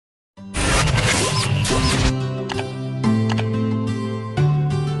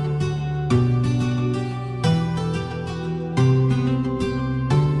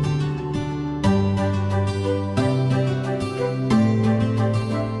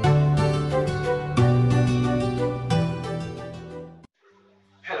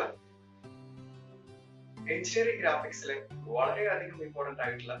Engineering ഗ്രാഫിക്സിലെ വളരെയധികം important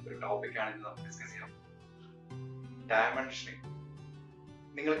ആയിട്ടുള്ള ഒരു ടോപ്പിക്കാണ് ഇന്ന് നമുക്ക് ഡിസ്കസ് ചെയ്യാം. ഡയമെൻഷനിങ്.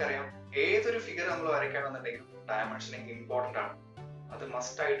 നിങ്ങൾക്കറിയാം, ഏതൊരു ഫിഗർ നമ്മൾ വരയ്ക്കണമെന്നുണ്ടെങ്കിലും ഡയമെൻഷനിങ് ഇമ്പോർട്ടന്റ് ആണ്. അത്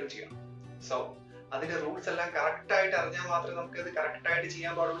മസ്റ്റ് ആയിട്ടും ചെയ്യണം. സോ അതിന്റെ റൂൾസ് എല്ലാം കറക്റ്റ് ആയിട്ട് അറിഞ്ഞാൽ മാത്രമേ നമുക്ക് അത് കറക്റ്റ് ആയിട്ട്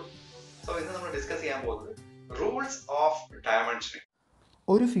ചെയ്യാൻ പാടുള്ളൂ. സോ ഇന്ന് നമ്മൾ ഡിസ്കസ് ചെയ്യാൻ പോകുന്നത് റൂൾസ് ഓഫ് ഡയമെൻഷനിങ്.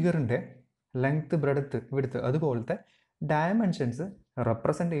 ഒരു ഫിഗറിൻ്റെ ലെങ്ത്, ബ്രെഡ്ത്ത്, വിഡ്ത്ത് അതുപോലത്തെ ഡയമെൻഷൻസ്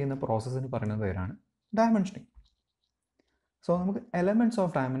റെപ്രസെൻ്റ് ചെയ്യുന്ന പ്രോസസ്സിന് പറയുന്ന പേരാണ് ഡയമെൻഷനിങ്. സോ നമുക്ക് എലമെൻറ്റ്സ്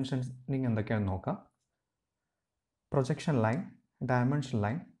ഓഫ് ഡയമെൻഷനിങ് എന്തൊക്കെയാണെന്ന് നോക്കാം. Projection line, dimension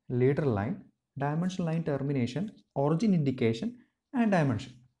line, leader line, dimension line termination, origin indication and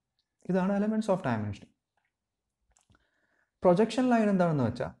dimension. ഇതാണ് elements of dimensioning. Projection line എന്താണെന്ന്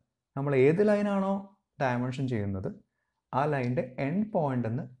വെച്ചാൽ നമ്മൾ ഏത് ലൈനാണോ ഡയമെൻഷൻ ചെയ്യുന്നത് ആ ലൈനിൻ്റെ എൻഡ് പോയിന്റ്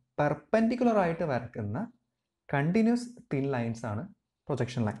എന്ന് പെർപെൻഡിക്കുലർ ആയിട്ട് വരയ്ക്കുന്ന കണ്ടിന്യൂസ് തിൻ ലൈൻസ് ആണ്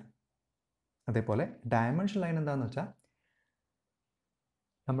പ്രൊജക്ഷൻ ലൈൻ. അതേപോലെ ഡയമെൻഷൻ ലൈൻ എന്താണെന്ന് വെച്ചാൽ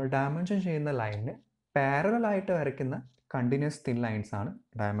നമ്മൾ ഡയമെൻഷൻ ചെയ്യുന്ന ലൈനിന് പാരലൽ ആയിട്ട് വരയ്ക്കുന്ന കണ്ടിന്യൂസ് തിൻ ലൈൻസ് ആണ്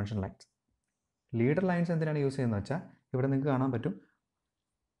ഡയമെൻഷൻ ലൈൻസ്. ലീഡർ ലൈൻസ് എന്തിനാണ് യൂസ് ചെയ്യുന്നത് വെച്ചാൽ ഇവിടെ നിങ്ങൾക്ക് കാണാൻ പറ്റും,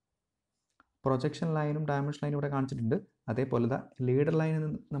 പ്രൊജക്ഷൻ ലൈനും ഡയമെൻഷൻ ലൈനും ഇവിടെ കാണിച്ചിട്ടുണ്ട്. അതേപോലെ ലീഡർ ലൈൻ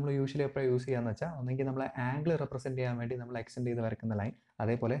നമ്മൾ യൂഷ്വലി എപ്പോഴാണ് യൂസ് ചെയ്യാന്ന് വെച്ചാൽ ഒന്നെങ്കിൽ നമ്മളെ ആംഗിൾ റെപ്രസെൻറ്റ് ചെയ്യാൻ വേണ്ടി നമ്മൾ എക്സ്റ്റെൻഡ് ചെയ്ത് വരയ്ക്കുന്ന ലൈൻ,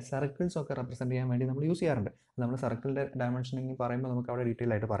 അതേപോലെ സർക്കിൾസ് ഒക്കെ റെപ്രസെൻറ്റ് ചെയ്യാൻ വേണ്ടി നമ്മൾ യൂസ് ചെയ്യാറുണ്ട്. നമ്മൾ സർക്കിളിൻ്റെ ഡയമെൻഷനിങ് പറയുമ്പോൾ നമുക്ക് അവിടെ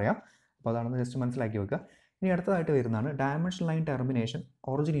ഡീറ്റെയിൽ ആയിട്ട് പറയാം. അപ്പോൾ അതാണെന്ന് ജസ്റ്റ് മനസ്സിലാക്കി വെക്കുക. ഇനി അടുത്തതായിട്ട് വരുന്നതാണ് dimension line termination,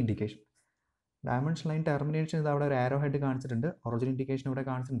 origin indication. Dimension line termination ഇത് അവിടെ ഒരു ആരോ ഹെഡ് കാണിച്ചിട്ടുണ്ട്, ഒറിജിൻ ഇൻഡിക്കേഷൻ ഇവിടെ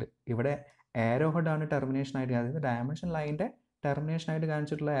കാണിച്ചിട്ടുണ്ട്. ഇവിടെ ആരോ ഹെഡ് ആണ് ടെർമിനേഷൻ ആയിട്ട്, അതായത് ഡയമെൻഷൻ ലൈൻ്റെ ടെർമിനേഷൻ ആയിട്ട്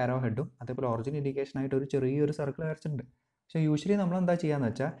കാണിച്ചിട്ടുള്ള ആരോ ഹെഡും അതേപോലെ ഒറിജിൻ ഇൻഡിക്കേഷൻ ആയിട്ട് ഒരു ചെറിയൊരു സർക്കിൾ വരച്ചിട്ടുണ്ട്. പക്ഷേ യൂഷ്വലി നമ്മൾ എന്താ ചെയ്യാന്ന്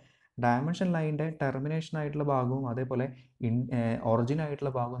വെച്ചാൽ ഡയമെൻഷൻ ലൈനിൻ്റെ ടെർമിനേഷൻ ആയിട്ടുള്ള ഭാഗവും അതേപോലെ ഒറിജിൻ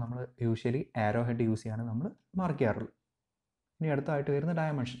ആയിട്ടുള്ള ഭാഗവും നമ്മൾ യൂഷ്വലി ആരോ ഹെഡ് യൂസ് ചെയ്യാണ് നമ്മൾ മാർക്ക് ചെയ്യാറുള്ളത്. ഇനി അടുത്തായിട്ട് വരുന്ന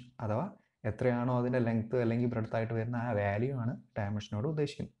ഡയമെൻഷൻ, അഥവാ എത്രയാണോ അതിൻ്റെ ലെങ്ത്ത് അല്ലെങ്കിൽ ബ്രെഡ്ത്ത് ആയിട്ട് വരുന്ന ആ വാല്യൂ ആണ് ഡയമെൻഷനോട്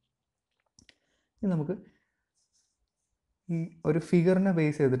ഉദ്ദേശിക്കുന്നത്. ഇനി നമുക്ക് ഈ ഒരു ഫിഗറിനെ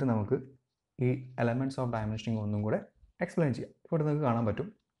ബേസ് ചെയ്തിട്ട് നമുക്ക് ഈ എലമെൻറ്റ്സ് ഓഫ് ഡയമെൻഷനിങ് ഒന്നും കൂടെ എക്സ്പ്ലെയിൻ ചെയ്യാം. ഇവിടെ നിങ്ങൾക്ക് കാണാൻ പറ്റും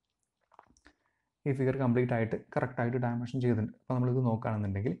ഈ ഫിഗർ കംപ്ലീറ്റ് ആയിട്ട് കറക്റ്റായിട്ട് ഡയമെൻഷൻ ചെയ്തിട്ടുണ്ട്. അപ്പോൾ നമ്മളിത്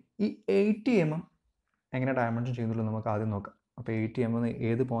നോക്കുകയാണെന്നുണ്ടെങ്കിൽ ഈ 80 mm എങ്ങനെ ഡയമെൻഷൻ ചെയ്യുന്നുള്ളൂ നമുക്ക് ആദ്യം നോക്കാം. അപ്പോൾ 80 mm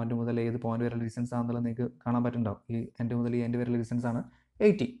ഏത് പോയിന്റ് മുതൽ ഏത് പോയിന്റ് വരെ ഡിസ്റ്റൻസ് ആണെന്നുള്ളത് നിങ്ങൾക്ക് കാണാൻ പറ്റുന്നുണ്ടാവും. ഈ എൻഡ് മുതൽ ഈ എൻഡ് വരെ ഡിസ്റ്റൻസ് ആണ്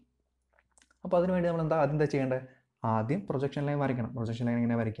 80. അപ്പോൾ അതിനുവേണ്ടി നമ്മൾ ആദ്യം എന്താ ചെയ്യേണ്ടത്? ആദ്യം പ്രൊജക്ഷൻ ലൈൻ വരയ്ക്കണം. പ്രൊജക്ഷൻ ലൈൻ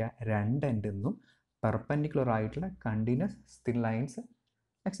എങ്ങനെ വരയ്ക്കുക? രണ്ട് എൻഡിൽ നിന്നും പെർപെൻഡിക്കുലർ ആയിട്ടുള്ള കണ്ടിന്യൂസ് തിൻ ലൈൻസ്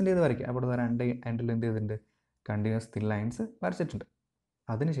എക്സ്റ്റെൻഡ് ചെയ്ത് വരയ്ക്കുക. അപ്പോൾ രണ്ട് എൻഡിൽ എന്ത് ചെയ്തിട്ടുണ്ട്? കണ്ടിന്യൂസ് തിൻ ലൈൻസ് വരച്ചിട്ടുണ്ട്.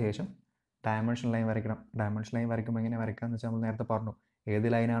 അതിനുശേഷം ഡയമെൻഷൻ ലൈൻ വരയ്ക്കണം. ഡയമെൻഷൻ ലൈൻ വരയ്ക്കുമ്പോൾ എങ്ങനെ വരയ്ക്കുക എന്ന് വെച്ചാൽ നമ്മൾ നേരത്തെ പറഞ്ഞു, ഏത്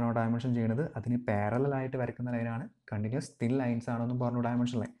ലൈനാണോ ഡയമെൻഷൻ ചെയ്യുന്നത് അതിന് പാരലലായിട്ട് വരയ്ക്കുന്ന ലൈനാണ് കണ്ടിന്യൂസ് തിൻ ലൈൻസ് ആണെന്നും പറഞ്ഞു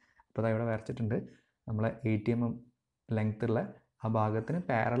ഡയമെൻഷൻ ലൈൻ. അപ്പോൾ ഇവിടെ വരച്ചിട്ടുണ്ട്. നമ്മൾ 80 mm ലെങ്ത്തുള്ള ആ ഭാഗത്തിന്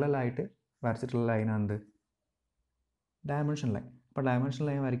പാരലലായിട്ട് വരച്ചിട്ടുള്ള ലൈനാണ് ഡയമെൻഷൻ ലൈൻ. അപ്പോൾ ഡയമെൻഷൻ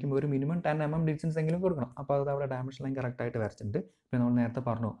ലൈൻ വരയ്ക്കുമ്പോൾ ഒരു മിനിമം 10 mm ഡിസ്റ്റൻസ് എങ്കിലും കൊടുക്കണം. അപ്പോൾ അത് അവിടെ ഡയമെൻഷൻ ലൈൻ കറക്റ്റായിട്ട് വരച്ചിട്ടുണ്ട്. പിന്നെ നമ്മൾ നേരത്തെ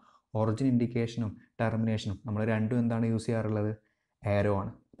പറഞ്ഞു ഒറിജിൻ ഇൻഡിക്കേഷനും ടെർമിനേഷനും നമ്മൾ രണ്ടും എന്താണ് യൂസ് ചെയ്യാറുള്ളത്? ആരോ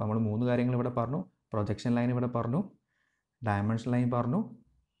ആണ്. അപ്പോൾ നമ്മൾ 3 കാര്യങ്ങൾ ഇവിടെ പറഞ്ഞു. പ്രൊജക്ഷൻ ലൈൻ ഇവിടെ പറഞ്ഞു, ഡയമെൻഷൻ ലൈൻ പറഞ്ഞു,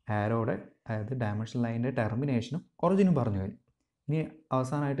 ആരോയുടെ അതായത് ഡയമെൻഷൻ ലൈനിൻ്റെ ടെർമിനേഷനും ഒറിജിനും പറഞ്ഞു കഴിഞ്ഞു. ഇനി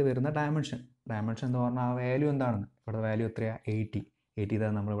അവസാനമായിട്ട് വരുന്ന ഡയമെൻഷൻ. ഡയമെൻഷൻ എന്ന് പറഞ്ഞാൽ ആ വാല്യൂ എന്താണെന്ന്. ഇവിടെ വാല്യൂ എത്രയാണ്? 80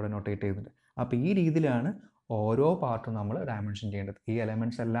 ഇതാണ് നമ്മളിവിടെ നോട്ടേറ്റ് ചെയ്തിട്ടുണ്ട്. അപ്പോൾ ഈ രീതിയിലാണ് ഓരോ പാർട്ടും നമ്മൾ ഡയമെൻഷൻ ചെയ്യേണ്ടത്. ഈ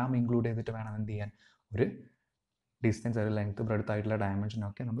എലമെൻറ്റ്സ് എല്ലാം ഇൻക്ലൂഡ് ചെയ്തിട്ട് വേണം എന്ത് ചെയ്യാൻ? ഒരു ഡിസ്റ്റൻസ്, ഒരു ലെങ്ത്, ബ്രെഡ്ത്ത് ആയിട്ടുള്ള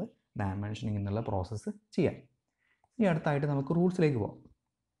ഡയമെൻഷനൊക്കെ നമ്മൾ ഡയമെൻഷനിങ് എന്നുള്ള പ്രോസസ്സ് ചെയ്യാം. ഇനി അടുത്തായിട്ട് നമുക്ക് റൂൾസിലേക്ക് പോകാം.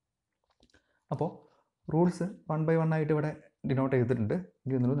 അപ്പോൾ റൂൾസ് 1 by 1 ആയിട്ട് ഇവിടെ ഡിനോട്ട് ചെയ്തിട്ടുണ്ട്.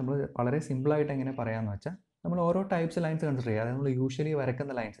 എന്നുള്ളത് നമ്മൾ വളരെ സിമ്പിളായിട്ട് എങ്ങനെ പറയാമെന്ന് വെച്ചാൽ നമ്മൾ ഓരോ ടൈപ്സ് ലൈൻസ് കൺസിഡർ ചെയ്യുക. അതായത് നമ്മൾ യൂഷ്വലി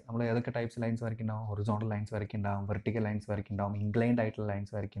വരയ്ക്കുന്ന ലൈൻസ്, നമ്മൾ ഏതൊക്കെ types lines വരയ്ക്കുന്നുണ്ടാവും? Horizontal lines വരയ്ക്കുന്നുണ്ടാവും, vertical lines വരയ്ക്കുന്നുണ്ടാവും, inclined ആയിട്ടുള്ള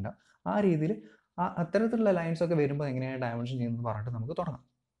ലൈൻസ് വരയ്ക്കുന്നുണ്ടാവും. ആ രീതിയിൽ അത്തരത്തിലുള്ള ലൈൻസൊക്കെ വരുമ്പോൾ എങ്ങനെയാണ് ഡയമെൻഷൻ ചെയ്യുന്നത് പറഞ്ഞിട്ട് നമുക്ക് തുടങ്ങാം.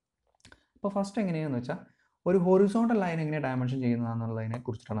 അപ്പോൾ ഫസ്റ്റ് എങ്ങനെയാണെന്ന് വെച്ചാൽ ഒരു ഹൊറിസോണ്ടൽ ലൈൻ എങ്ങനെ ഡയമെൻഷൻ ചെയ്യുന്നതെന്നുള്ളതിനെ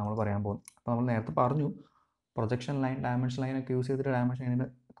കുറിച്ചിട്ടാണ് നമ്മൾ പറയാൻ പോകുന്നത്. അപ്പോൾ നമ്മൾ നേരത്തെ പറഞ്ഞു പ്രൊജക്ഷൻ ലൈൻ, ഡയമെൻഷൻ ലൈനൊക്കെ യൂസ് ചെയ്തിട്ട് ഡയമെൻഷൻ ചെയ്യുന്നതിനെ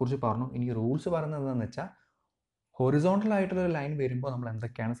കുറിച്ച് പറഞ്ഞു. ഇനി റൂൾസ് പറയുന്നത് എന്താണെന്ന് വെച്ചാൽ ഹൊറിസോണ്ടൽ ആയിട്ടുള്ള ഒരു ലൈൻ വരുമ്പോൾ നമ്മൾ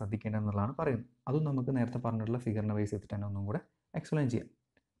എന്തൊക്കെയാണ് ശ്രദ്ധിക്കേണ്ടത് എന്നുള്ളതാണ് പറയുന്നത്. അതും നമുക്ക് നേരത്തെ പറഞ്ഞിട്ടുള്ള ഫിഗറിനെ ബേസ് ചെയ്തിട്ട് തന്നെ ഒന്നും കൂടെ എക്സ്പ്ലെയിൻ ചെയ്യാം.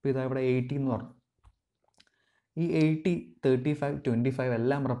 ഇപ്പോൾ ഇതാ ഇവിടെ 80 എന്ന് പറഞ്ഞു. ഈ 80, 35, 25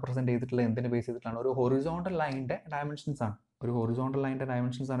 എല്ലാം റെപ്രസെൻറ്റ് ചെയ്തിട്ടുള്ള എന്തിനെ ബേസ് ചെയ്തിട്ടാണ്? ഒരു ഹൊറിസോണ്ടൽ ലൈനിൻ്റെ ഡയമെൻഷൻസ് ആണ്. ഒരു ഹൊറിസോണ്ടൽ ലൈനിൻ്റെ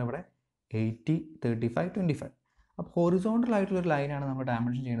ഡയമെൻഷൻസ് ആണ് ഇവിടെ 80, 35, 25. അപ്പോൾ ഹൊറിസോണ്ടൽ ആയിട്ടുള്ളൊരു ലൈനാണ് നമ്മൾ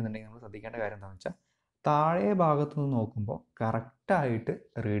ഡയമെൻഷൻ ചെയ്യണമെന്നുണ്ടെങ്കിൽ നമ്മൾ ശ്രദ്ധിക്കേണ്ട കാര്യം എന്താണെന്ന് വെച്ചാൽ താഴെ ഭാഗത്തു നിന്ന് നോക്കുമ്പോൾ കറക്റ്റായിട്ട്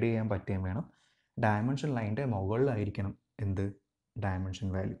റീഡ് ചെയ്യാൻ പറ്റുകയും വേണം. ഡയമെൻഷൻ ലൈനിൻ്റെ മുകളിലായിരിക്കണം എന്ത്? Dimension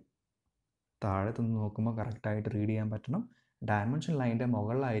value. താഴത്തു നിന്ന് നോക്കുമ്പോൾ കറക്റ്റായിട്ട് റീഡ് ചെയ്യാൻ പറ്റണം. ഡയമെൻഷൻ ലൈനിൻ്റെ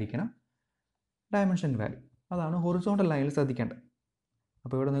മുകളിലായിരിക്കണം ഡയമെൻഷൻ വാല്യൂ. അതാണ് ഹൊറിസോണ്ടൽ ലൈനിൽ ശ്രദ്ധിക്കേണ്ടത്.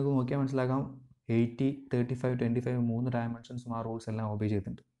 അപ്പോൾ ഇവിടെ നിങ്ങൾക്ക് നോക്കിയാൽ മനസ്സിലാക്കാം 80, 35, 25 3 ഡയമെൻഷൻസും ആ റൂൾസ് എല്ലാം ഒബേ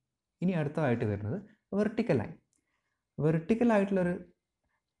ചെയ്തിട്ടുണ്ട്. ഇനി അടുത്തതായിട്ട് വരുന്നത് വെർട്ടിക്കൽ ലൈൻ. വെർട്ടിക്കൽ ആയിട്ടുള്ളൊരു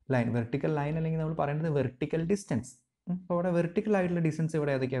ലൈൻ, വെർട്ടിക്കൽ ലൈൻ അല്ലെങ്കിൽ നമ്മൾ പറയുന്നത് വെർട്ടിക്കൽ ഡിസ്റ്റൻസ്. അപ്പോൾ ഇവിടെ വെർട്ടിക്കൽ ആയിട്ടുള്ള ഡിസ്റ്റൻസ്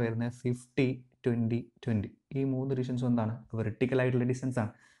ഇവിടെ ഏതൊക്കെയാണ് വരുന്നത്? 50, 20, 20. ഈ 3 ഡിസ്റ്റൻസും എന്താണ്? വെർട്ടിക്കൽ ആയിട്ടുള്ള ഡിസ്റ്റൻസ്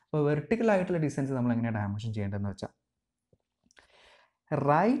ആണ്. അപ്പോൾ വെർട്ടിക്കൽ ആയിട്ടുള്ള ഡിസ്റ്റൻസ് നമ്മൾ എങ്ങനെയാണ് ഡയമെൻഷൻ ചെയ്യേണ്ടതെന്ന് വെച്ചാൽ,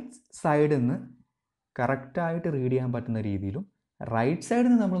 റൈറ്റ് സൈഡിൽ നിന്ന് കറക്റ്റായിട്ട് റീഡ് ചെയ്യാൻ പറ്റുന്ന രീതിയിലും റൈറ്റ് സൈഡിൽ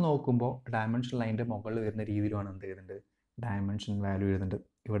നിന്ന് നമ്മൾ നോക്കുമ്പോൾ ഡയമെൻഷൻ ലൈനിൻ്റെ മുകളിൽ വരുന്ന രീതിയിലുമാണ് എന്ത് ചെയ്യുന്നുണ്ട്? ഡയമെൻഷൻ വാല്യൂ എഴുതുന്നുണ്ട്.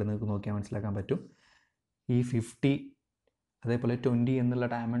 ഇവിടെ നിങ്ങൾക്ക് നോക്കിയാൽ മനസ്സിലാക്കാൻ പറ്റും. ഈ 50 അതേപോലെ 20 എന്നുള്ള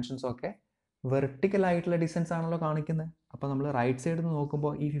ഡയമെൻഷൻസ് ഒക്കെ വെർട്ടിക്കൽ ആയിട്ടുള്ള ഡിസ്റ്റൻസ് ആണല്ലോ കാണിക്കുന്നത്. അപ്പോൾ നമ്മൾ റൈറ്റ് സൈഡിൽ നിന്ന്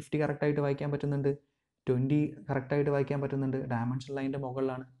നോക്കുമ്പോൾ ഈ 50 കറക്റ്റായിട്ട് വായിക്കാൻ പറ്റുന്നുണ്ട്, 20 കറക്റ്റായിട്ട് വായിക്കാൻ പറ്റുന്നുണ്ട്, ഡയമെൻഷൻ ലൈനിൻ്റെ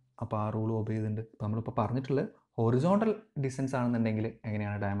മുകളിലാണ്. അപ്പോൾ ആ റൂൾ ഒബേ ചെയ്തിട്ടുണ്ട്. അപ്പോൾ നമ്മളിപ്പോൾ പറഞ്ഞിട്ടുള്ളത് ഹൊറിസോണ്ടൽ ഡിസ്റ്റൻസ് ആണെന്നുണ്ടെങ്കിൽ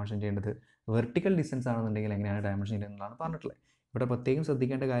എങ്ങനെയാണ് ഡയമെൻഷൻ ചെയ്യേണ്ടത്, വെർട്ടിക്കൽ ഡിസ്റ്റൻസ് ആണെന്നുണ്ടെങ്കിൽ എങ്ങനെയാണ് ഡയമെൻഷൻ ചെയ്യേണ്ടത് എന്നാണ് പറഞ്ഞിട്ടുള്ളത്. ഇവിടെ പ്രത്യേകം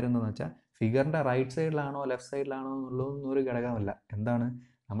ശ്രദ്ധിക്കേണ്ട കാര്യം എന്താണെന്ന് വെച്ചാൽ, ഫിഗറിൻ്റെ റൈറ്റ് സൈഡിലാണോ ലെഫ്റ്റ് സൈഡിലാണോ എന്നുള്ളതൊന്നും ഒരു ഘടകമല്ല. എന്താണ്,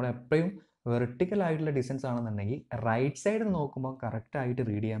 നമ്മളെപ്പോഴും വെർട്ടിക്കൽ ആയിട്ടുള്ള ഡിസ്റ്റൻസ് ആണെന്നുണ്ടെങ്കിൽ റൈറ്റ് സൈഡിൽ നോക്കുമ്പോൾ കറക്റ്റായിട്ട്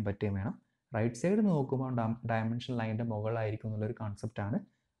റീഡ് ചെയ്യാൻ പറ്റുകയും വേണം. റൈറ്റ് സൈഡിൽ നോക്കുമ്പോൾ ഡയമെൻഷൻ ലൈനിൻ്റെ മുകളിലായിരിക്കും എന്നുള്ളൊരു കോൺസെപ്റ്റാണ്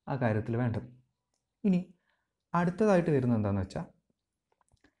ആ കാര്യത്തിൽ വേണ്ടത്. ഇനി അടുത്തതായിട്ട് വരുന്നത് എന്താണെന്ന് വെച്ചാൽ,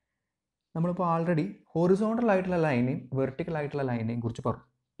 നമ്മളിപ്പോൾ ആൾറെഡി ഹൊറിസോണ്ടൽ ആയിട്ടുള്ള ലൈനെയും വെർട്ടിക്കൽ ആയിട്ടുള്ള ലൈനെയും കുറിച്ച് പറഞ്ഞു.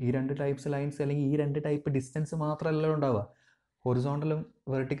 ഈ 2 ടൈപ്സ് ലൈൻസ് അല്ലെങ്കിൽ ഈ 2 ടൈപ്പ് ഡിസ്റ്റൻസ് മാത്രമല്ല ഉണ്ടാവുക. ഹൊറിസോണ്ടലും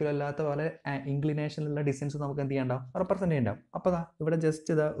വെർട്ടിക്കലും അല്ലാത്ത പോലെ ഇൻക്ലിനേഷനിലുള്ള ഡിസ്റ്റൻസ് നമുക്ക് എന്ത് ചെയ്യണ്ടാവും? റെപ്രസെൻറ്റ് ചെയ്യണ്ടാവും. അപ്പോൾ ഇവിടെ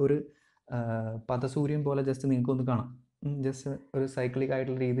ജസ്റ്റ് ഒരു പദസൂര്യൻ പോലെ ജസ്റ്റ് നിങ്ങൾക്കൊന്ന് കാണാം. ജസ്റ്റ് ഒരു സൈക്ലിക്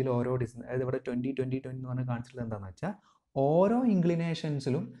ആയിട്ടുള്ള രീതിയിൽ ഓരോ ഡിസ്റ്റൻസ്, അതായത് ഇവിടെ 20, 20, 20 എന്ന് പറഞ്ഞ് കാണിച്ചിട്ടുള്ളത് എന്താണെന്ന് വെച്ചാൽ, ഓരോ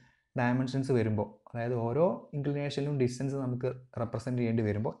ഇൻക്ലിനേഷൻസിലും ഡയമെൻഷൻസ് വരുമ്പോൾ, അതായത് ഓരോ ഇൻക്ലിനേഷനിലും ഡിസ്റ്റൻസ് നമുക്ക് റെപ്രസെൻറ്റ് ചെയ്യേണ്ടി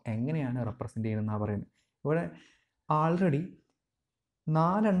വരുമ്പോൾ എങ്ങനെയാണ് റെപ്രസെൻറ്റ് ചെയ്യുന്നതെന്നാണ് പറയുന്നത്. ഇവിടെ ആൾറെഡി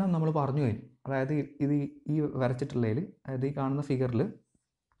 4 നമ്മൾ പറഞ്ഞു കഴിഞ്ഞു. അതായത് ഇത് ഈ വരച്ചിട്ടുള്ളതിൽ, അതായത് ഈ കാണുന്ന ഫിഗറിൽ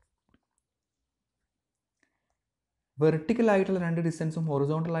വെർട്ടിക്കൽ ആയിട്ടുള്ള 2 ഡിസ്റ്റൻസും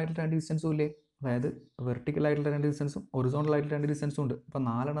ഹൊറിസോണ്ടൽ ആയിട്ടുള്ള 2 ഡിസ്റ്റൻസും ഇല്ലേ? അതായത് വെർട്ടിക്കൽ ആയിട്ടുള്ള 2 ഡിസ്റ്റൻസും ഹൊറിസോണ്ടൽ ആയിട്ടുള്ള 2 ഡിസ്റ്റൻസും ഉണ്ട്. അപ്പോൾ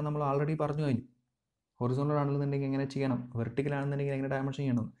 4 നമ്മൾ ആൾറെഡി പറഞ്ഞു കഴിഞ്ഞു. ഹൊറിസോണ്ടൽ ആണെന്നുണ്ടെങ്കിൽ എങ്ങനെ ചെയ്യണം, വെർട്ടിക്കൽ ആണെന്നുണ്ടെങ്കിൽ എങ്ങനെ ഡയമെൻഷൻ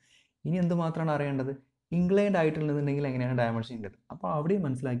ചെയ്യണം. ഇനി എന്ത് മാത്രമാണ് അറിയേണ്ടത്? ഇൻക്ലൈൻഡ് ആയിട്ടുള്ളതെന്നുണ്ടെങ്കിൽ എങ്ങനെയാണ് ഡയമെൻഷൻ ചെയ്യേണ്ടത്. അപ്പോൾ അവിടെയും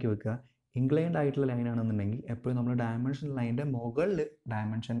മനസ്സിലാക്കി വെക്കുക, ഇൻക്ലൈൻഡ് ആയിട്ടുള്ള ലൈൻ ആണെന്നുണ്ടെങ്കിൽ എപ്പോഴും നമ്മൾ ഡയമെൻഷൻ ലൈനിൻ്റെ മുകളിൽ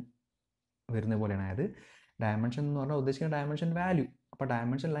ഡയമെൻഷൻ വരുന്ന പോലെയാണ്. അതായത് ഡയമെൻഷൻ എന്ന് പറഞ്ഞാൽ ഉദ്ദേശിക്കുന്ന ഡയമെൻഷൻ വാല്യൂ. അപ്പോൾ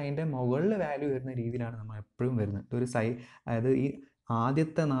ഡയമെൻഷൻ ലൈനിൻ്റെ മുകളിൽ വാല്യൂ വരുന്ന രീതിയിലാണ് നമ്മൾ എപ്പോഴും വരുന്നത്. ഒരു അതായത് ഈ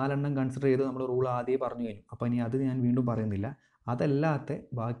ആദ്യത്തെ 4 കൺസിഡർ ചെയ്ത് നമ്മൾ റൂൾ ആദ്യമേ പറഞ്ഞു കഴിഞ്ഞു. അപ്പോൾ ഇനി അത് ഞാൻ വീണ്ടും പറയുന്നില്ല. അതല്ലാത്ത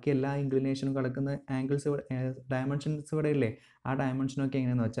ബാക്കി എല്ലാ ഇൻക്ലിനേഷനും കിടക്കുന്ന ആംഗിൾസ് ഇവിടെ, ഡയമെൻഷൻസ് ഇവിടെ ഇല്ലേ? ആ ഡയമെൻഷനൊക്കെ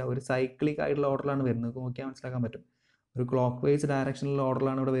എങ്ങനെയാണെന്ന് വെച്ചാൽ ഒരു സൈക്ലിക് ആയിട്ടുള്ള ഓർഡറിലാണ് വരുന്നത്. നോക്കിയാൽ മനസ്സിലാക്കാൻ പറ്റും. ഒരു ക്ലോക്ക് വൈസ് ഡയറക്ഷനിലുള്ള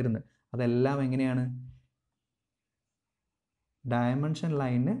ഓർഡറിലാണ് ഇവിടെ വരുന്നത്. അതെല്ലാം എങ്ങനെയാണ്? ഡയമെൻഷൻ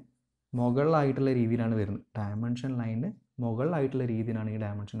ലൈനിന് മുകളിലായിട്ടുള്ള രീതിയിലാണ് വരുന്നത്. ഡയമെൻഷൻ ലൈനിന് മുകളിലായിട്ടുള്ള രീതിയിലാണ് ഈ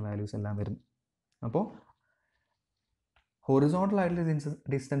ഡയമെൻഷൻ വാല്യൂസ് എല്ലാം വരുന്നത്. അപ്പോൾ ഹൊറിസോണ്ടൽ ആയിട്ടുള്ള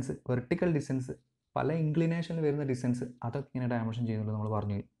ഡിസ്റ്റൻസ്, വെർട്ടിക്കൽ ഡിസ്റ്റൻസ്, പല ഇൻക്ലിനേഷനിൽ വരുന്ന ഡിസ്റ്റൻസ്, അതൊക്കെ ഇങ്ങനെ ഡയമെൻഷൻ ചെയ്യുന്നുണ്ട് നമ്മൾ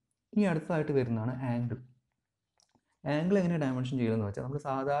പറഞ്ഞു. ഇനി അടുത്തതായിട്ട് വരുന്നതാണ് ആംഗിൾ. ആംഗിൾ എങ്ങനെ ഡയമെൻഷൻ ചെയ്യുന്നതെന്ന് വെച്ചാൽ, നമ്മൾ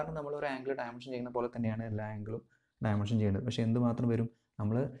സാധാരണ നമ്മളൊരു ആംഗിൾ ഡയമെൻഷൻ ചെയ്യുന്ന പോലെ തന്നെയാണ് എല്ലാ ആംഗിളും ഡയമെൻഷൻ ചെയ്യേണ്ടത്. പക്ഷേ എന്ത് മാത്രം വരും?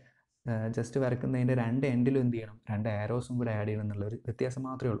 നമ്മൾ ജസ്റ്റ് വരക്കുന്നതിൻ്റെ 2 എൻഡിലും എന്ത് ചെയ്യണം? 2 ആരോസും കൂടെ ആഡ് ചെയ്യണം എന്നുള്ളൊരു വ്യത്യാസം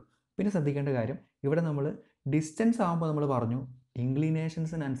മാത്രമേ ഉള്ളൂ. പിന്നെ ശ്രദ്ധിക്കേണ്ട കാര്യം, ഇവിടെ നമ്മൾ ഡിസ്റ്റൻസ് ആകുമ്പോൾ നമ്മൾ പറഞ്ഞു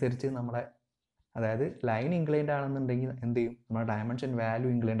ഇൻക്ലിനേഷൻസിനനുസരിച്ച് നമ്മുടെ, അതായത് ലൈൻ ഇൻക്ലൈൻഡ് ആണെന്നുണ്ടെങ്കിൽ എന്ത് ചെയ്യും? നമ്മുടെ ഡയമെൻഷൻ വാല്യൂ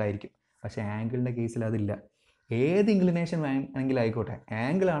ഇൻക്ലൈൻഡ് ആയിരിക്കും. പക്ഷേ ആംഗിളിൻ്റെ കേസിൽ അതില്ല. ഏത് ഇൻക്ലിനേഷൻ ആംഗിൾ ആയിക്കോട്ടെ,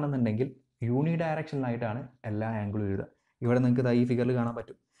 ആംഗിൾ ആണെന്നുണ്ടെങ്കിൽ യൂണി ഡയറക്ഷനിലായിട്ടാണ് എല്ലാ ആംഗിളും എഴുതുക. ഇവിടെ നിങ്ങൾക്ക് ഈ ഫിഗറിൽ കാണാൻ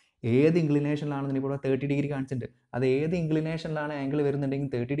പറ്റും. ഏത് ഇൻക്ലിനേഷനിലാണെന്നുണ്ടെങ്കിൽ ഇപ്പോൾ 30 ഡിഗ്രി കാണിച്ചിട്ടുണ്ട്. അത് ഏത് ഇൻക്ലിനേഷനിലാണ് ആംഗിൾ വരുന്നുണ്ടെങ്കിൽ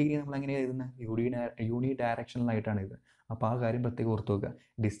 30 ഡിഗ്രി നമ്മൾ എങ്ങനെയാണ് എഴുതുന്നത്? യൂണി ഡയറക്ഷനിലായിട്ടാണ് എഴുതുന്നത്. അപ്പോൾ ആ കാര്യം പ്രത്യേകം ഓർത്ത് വെക്കുക.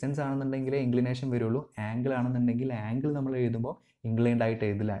 ഡിസ്റ്റൻസ് ആണെന്നുണ്ടെങ്കിൽ ഇൻക്ലിനേഷൻ വരുള്ളൂ. ആംഗിൾ ആണെന്നുണ്ടെങ്കിൽ ആംഗിൾ നമ്മൾ എഴുതുമ്പോൾ ഇൻക്ലൈൻഡ് ആയിട്ട്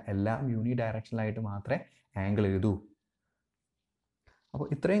എഴുതില്ല. എല്ലാം യൂണി ഡയറക്ഷനിലായിട്ട് മാത്രമേ ആംഗിൾ എഴുതൂ. അപ്പോൾ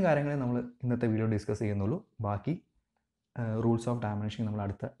ഇത്രയും കാര്യങ്ങളെ നമ്മൾ ഇന്നത്തെ വീഡിയോ ഡിസ്കസ് ചെയ്യുന്നുള്ളൂ. ബാക്കി റൂൾസ് ഓഫ് ഡയമെൻഷൻ നമ്മൾ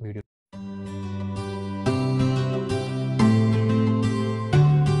അടുത്ത വീഡിയോ